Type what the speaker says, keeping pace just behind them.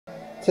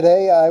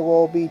Today I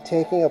will be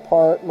taking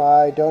apart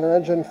my donor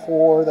engine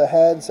for the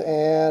heads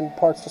and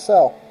parts to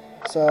sell.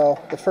 So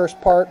the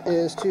first part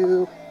is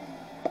to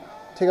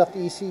take off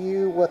the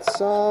ECU with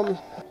some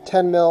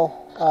 10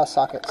 mil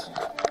sockets.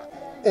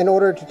 In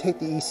order to take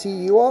the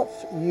ECU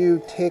off,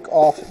 you take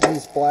off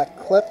these black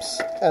clips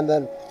and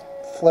then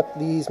flip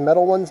these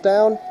metal ones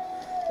down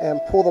and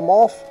pull them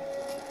off.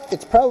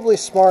 It's probably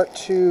smart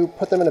to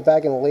put them in a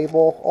bag and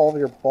label all of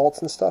your bolts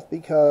and stuff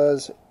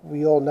because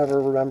we'll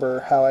never remember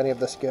how any of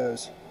this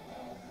goes.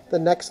 The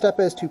next step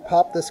is to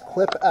pop this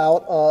clip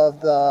out of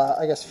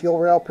the, fuel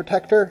rail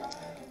protector,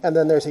 and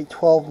then there's a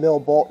 12 mil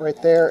bolt right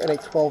there and a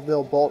 12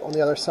 mil bolt on the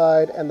other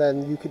side, and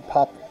then you could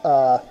pop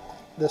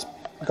this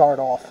guard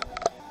off.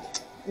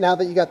 Now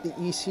that you got the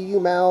ECU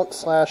mount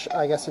slash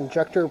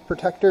injector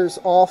protectors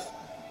off,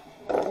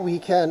 we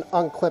can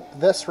unclip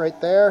this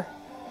right there.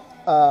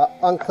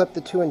 Unclip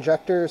the two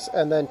injectors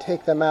and then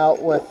take them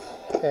out with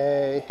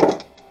a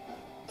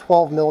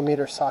 12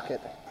 millimeter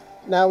socket.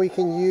 Now we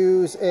can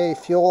use a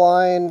fuel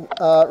line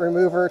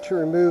remover to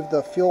remove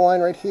the fuel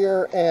line right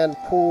here and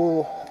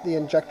pull the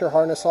injector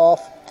harness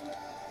off.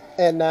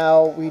 And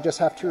now we just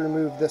have to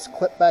remove this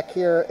clip back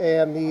here,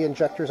 and the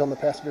injectors on the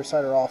passenger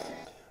side are off.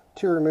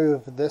 To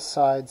remove this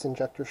side's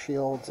injector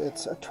shields,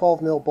 it's a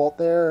 12 mil bolt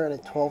there and a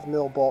 12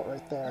 mil bolt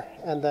right there,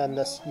 and then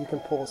this, you can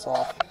pull this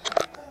off.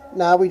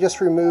 Now we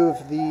just remove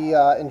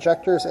the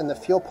injectors and the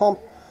fuel pump.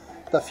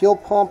 The fuel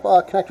pump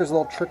connector is a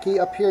little tricky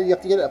up here. You have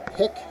to get a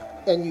pick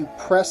and you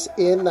press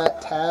in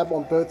that tab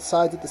on both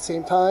sides at the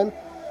same time,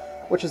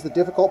 which is the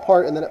difficult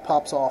part, and then it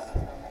pops off.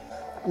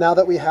 Now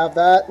that we have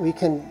that, we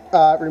can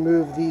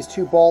remove these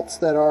two bolts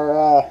that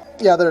are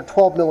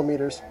 12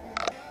 millimeters.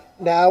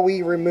 Now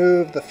we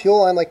remove the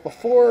fuel line like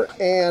before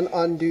and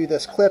undo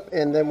this clip,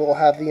 and then we'll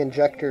have the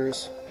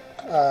injectors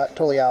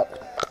totally out.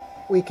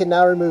 We can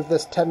now remove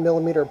this 10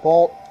 millimeter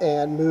bolt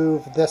and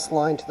move this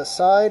line to the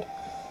side.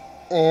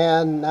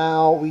 And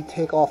now we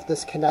take off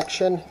this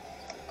connection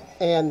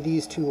and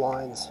these two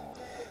lines.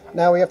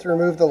 Now we have to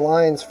remove the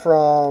lines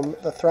from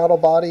the throttle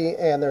body,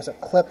 and there's a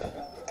clip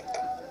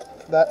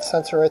for that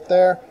sensor right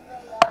there.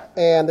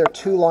 And there are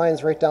two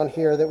lines right down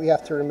here that we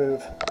have to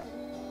remove.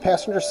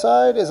 Passenger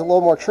side is a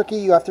little more tricky.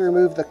 You have to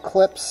remove the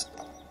clips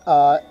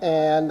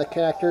and the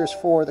connectors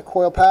for the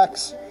coil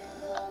packs,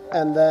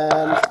 and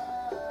then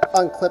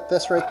unclip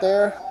this right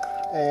there,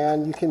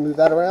 and you can move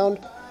that around.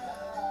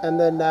 And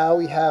then now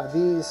we have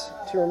these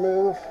to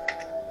remove,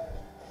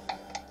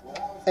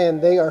 and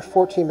they are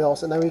 14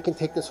 mils, and then we can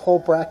take this whole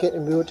bracket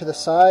and move it to the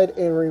side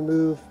and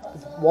remove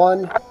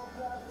 1,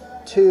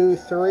 2,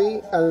 3,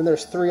 and then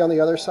there's 3 on the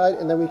other side,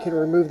 and then we can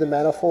remove the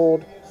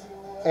manifold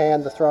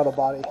and the throttle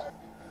body.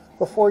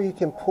 Before you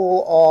can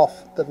pull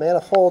off the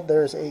manifold,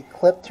 there's a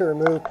clip to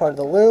remove part of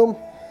the loom,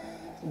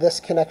 this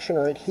connection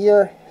right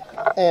here.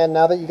 And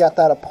now that you got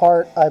that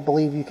apart, I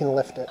believe you can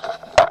lift it.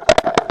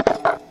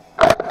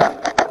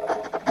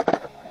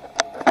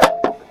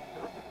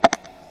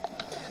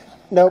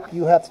 Nope,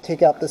 you have to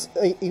take out this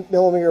 8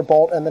 millimeter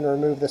bolt and then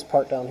remove this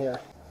part down here.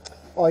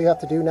 All you have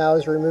to do now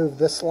is remove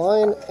this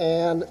line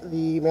and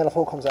the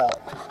manifold comes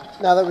out.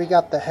 Now that we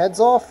got the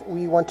heads off,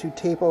 we want to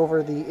tape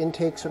over the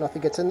intake so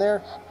nothing gets in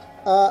there.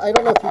 I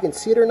don't know if you can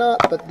see it or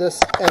not, but this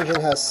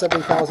engine has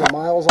 70,000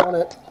 miles on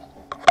it.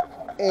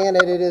 And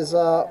it is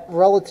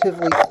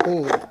relatively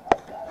clean.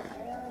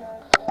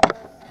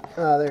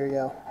 There you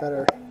go,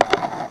 better.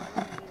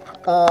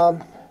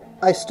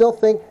 I still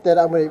think that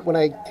when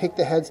I take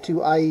the heads to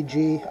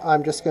IEG,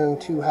 I'm just going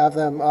to have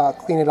them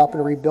clean it up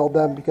and rebuild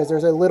them because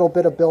there's a little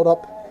bit of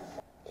buildup.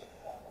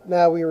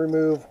 Now we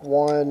remove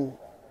 1,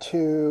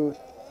 2,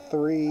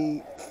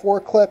 3, 4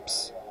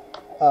 clips.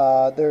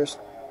 There's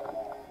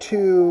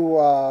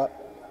 2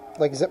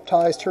 zip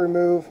ties to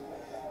remove,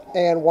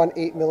 and 1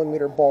 8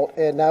 millimeter bolt,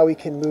 and now we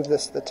can move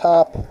this to the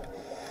top.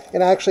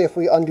 And actually, if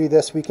we undo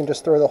this, we can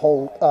just throw the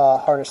whole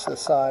harness to the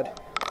side.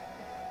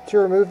 To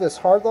remove this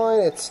hard line,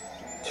 it's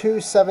 2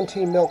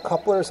 17 mil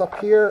couplers up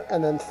here,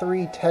 and then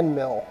 3 10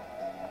 mil.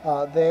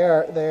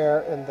 There,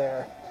 and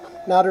there.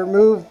 Now to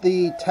remove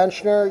the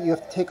tensioner, you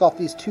have to take off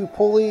these 2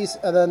 pulleys,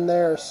 and then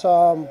there's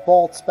some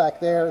bolts back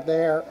there,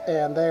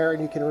 and there,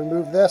 and you can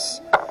remove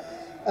this.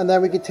 And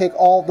then we can take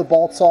all the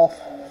bolts off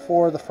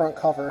for the front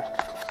cover.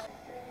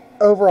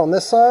 Over on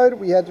this side,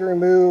 we had to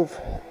remove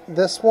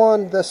this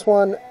one,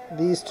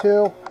 these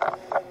 2,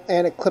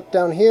 and it clipped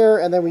down here,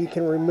 and then we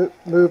can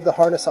remove the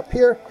harness up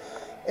here,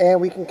 and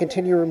we can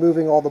continue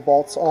removing all the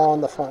bolts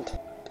on the front.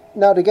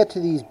 Now to get to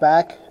these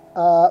back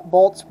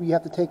bolts, we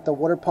have to take the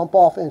water pump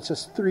off, and it's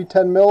just 3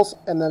 10 mils,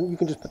 and then you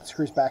can just put the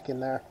screws back in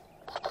there.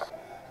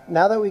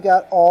 Now that we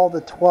got all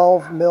the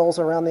 12 mils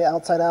around the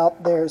outside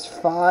out, there's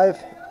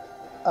 5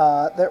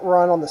 that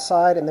run on the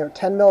side, and they're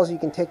 10 mils. You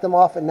can take them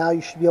off, and now you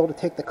should be able to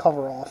take the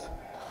cover off.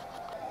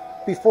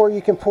 Before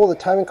you can pull the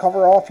timing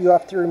cover off, you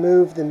have to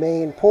remove the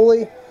main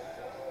pulley.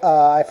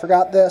 I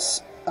forgot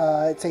this.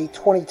 It's a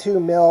 22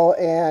 mil,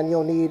 and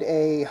you'll need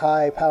a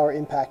high power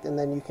impact, and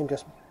then you can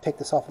just take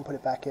this off and put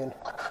it back in.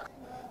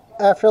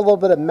 After a little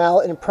bit of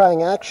mallet and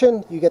prying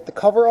action, you get the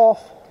cover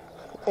off,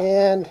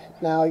 and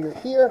now you're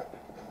here.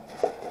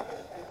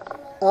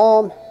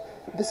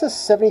 This is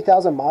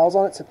 70,000 miles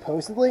on it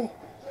supposedly,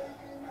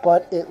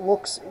 but it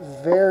looks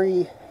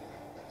very,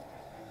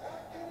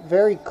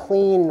 very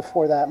clean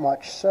for that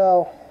much.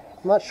 So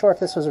I'm not sure if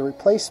this was a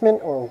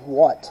replacement or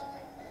what.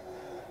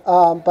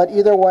 But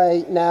either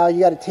way, now you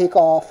got to take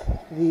off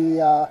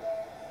the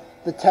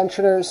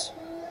tensioners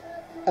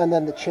and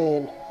then the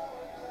chain.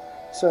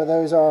 So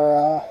those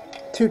are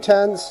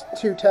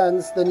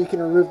 210s, then you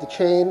can remove the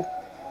chain,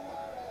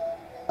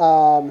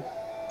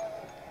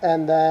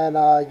 and then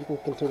you can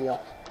continue.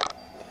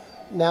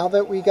 Now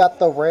that we got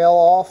the rail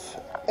off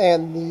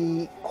and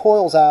the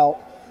coils out,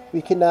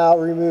 we can now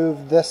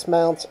remove this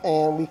mount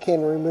and we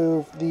can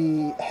remove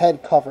the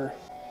head cover.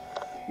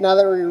 Now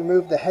that we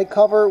remove the head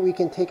cover, we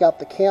can take out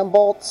the cam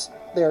bolts.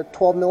 They're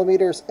 12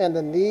 millimeters, and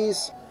then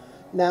these.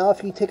 Now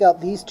if you take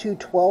out these two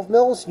 12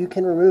 mils, you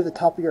can remove the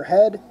top of your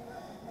head,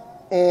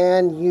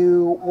 and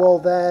you will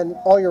then,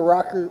 all your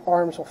rocker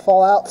arms will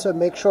fall out, so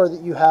make sure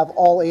that you have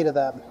all 8 of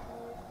them.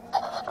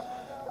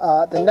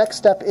 The next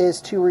step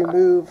is to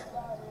remove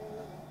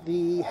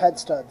the head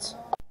studs.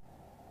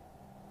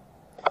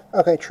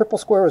 Okay, triple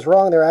square was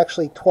wrong. They're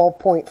actually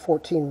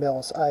 12.14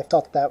 mils. I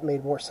thought that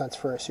made more sense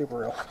for a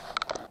Subaru.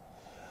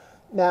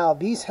 Now,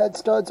 these head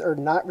studs are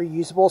not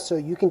reusable, so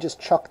you can just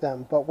chuck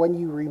them. But when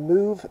you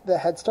remove the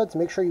head studs,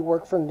 make sure you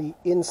work from the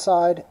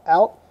inside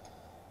out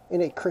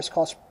in a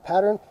crisscross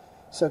pattern.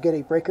 So get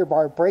a breaker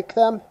bar, break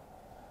them,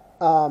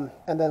 and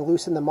then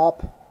loosen them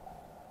up,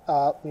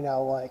 you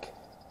know, like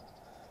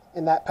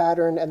in that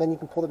pattern, and then you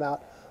can pull them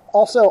out.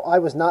 Also, I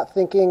was not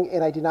thinking,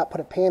 and I did not put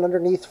a pan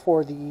underneath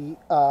for the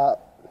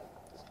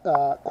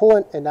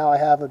coolant, and now I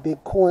have a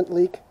big coolant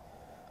leak.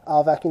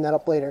 I'll vacuum that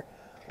up later.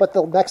 But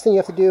the next thing you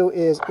have to do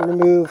is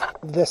remove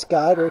this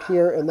guide right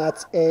here, and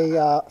that's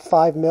a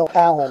 5 mil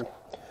Allen.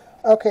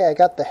 Okay, I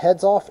got the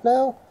heads off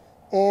now,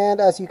 and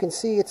as you can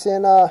see, it's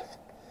in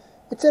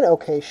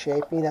okay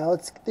shape. You know,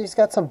 it's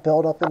got some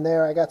buildup in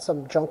there. I got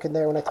some junk in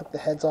there when I took the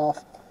heads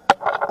off,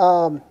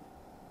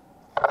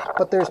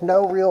 but there's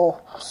no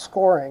real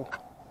scoring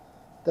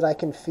that I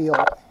can feel.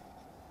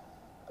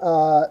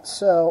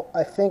 So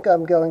I think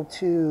I'm going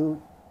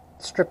to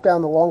strip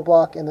down the long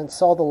block and then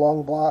saw the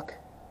long block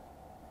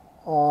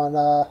on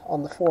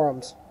the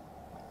forums.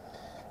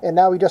 And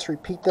now we just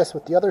repeat this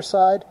with the other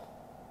side,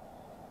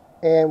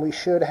 and we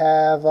should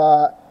have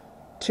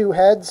 2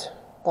 heads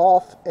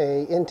off,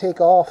 a intake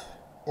off,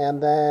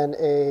 and then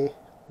a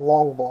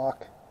long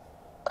block.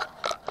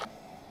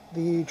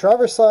 The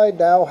driver's side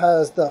now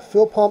has the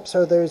fuel pump,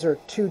 so those are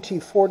 2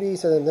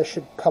 T40s, and then this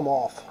should come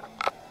off.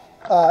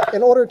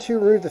 In order to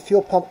remove the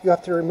fuel pump, you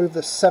have to remove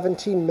the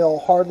 17 mil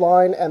hard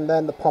line, and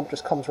then the pump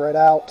just comes right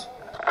out.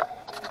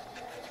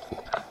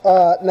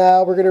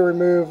 Now we're going to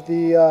remove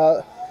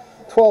the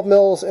 12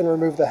 mils and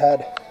remove the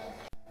head.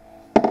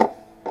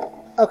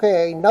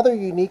 Okay, another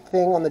unique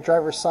thing on the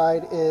driver's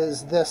side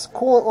is this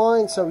coolant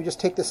line, so we just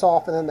take this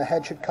off and then the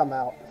head should come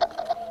out.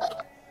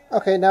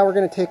 Okay, now we're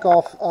going to take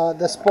off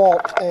this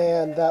bolt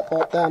and that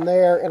bolt down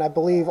there, and I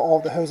believe all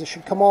of the hoses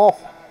should come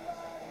off.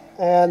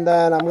 And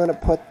then I'm going to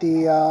put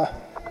the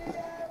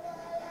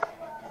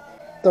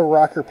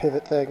rocker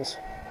pivot things.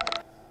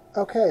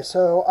 Okay,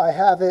 so I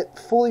have it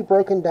fully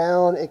broken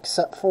down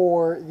except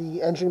for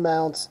the engine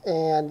mounts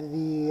and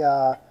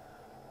the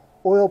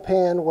oil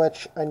pan,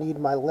 which I need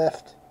my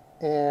lift,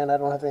 and I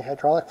don't have any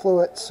hydraulic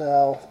fluid,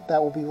 so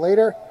that will be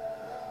later.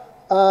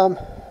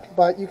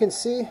 But you can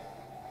see,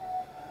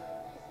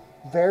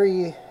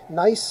 very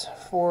nice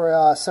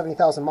for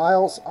 70,000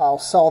 miles. I'll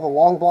sell the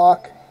long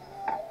block,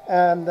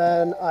 and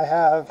then I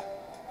have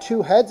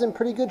 2 heads in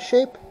pretty good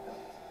shape.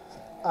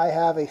 I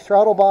have a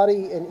throttle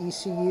body, an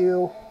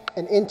ECU,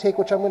 an intake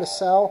which I'm going to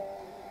sell,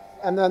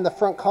 and then the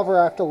front cover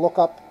I have to look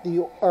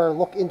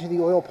into the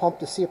oil pump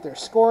to see if they're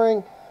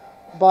scoring,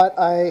 but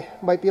I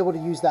might be able to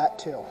use that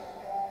too.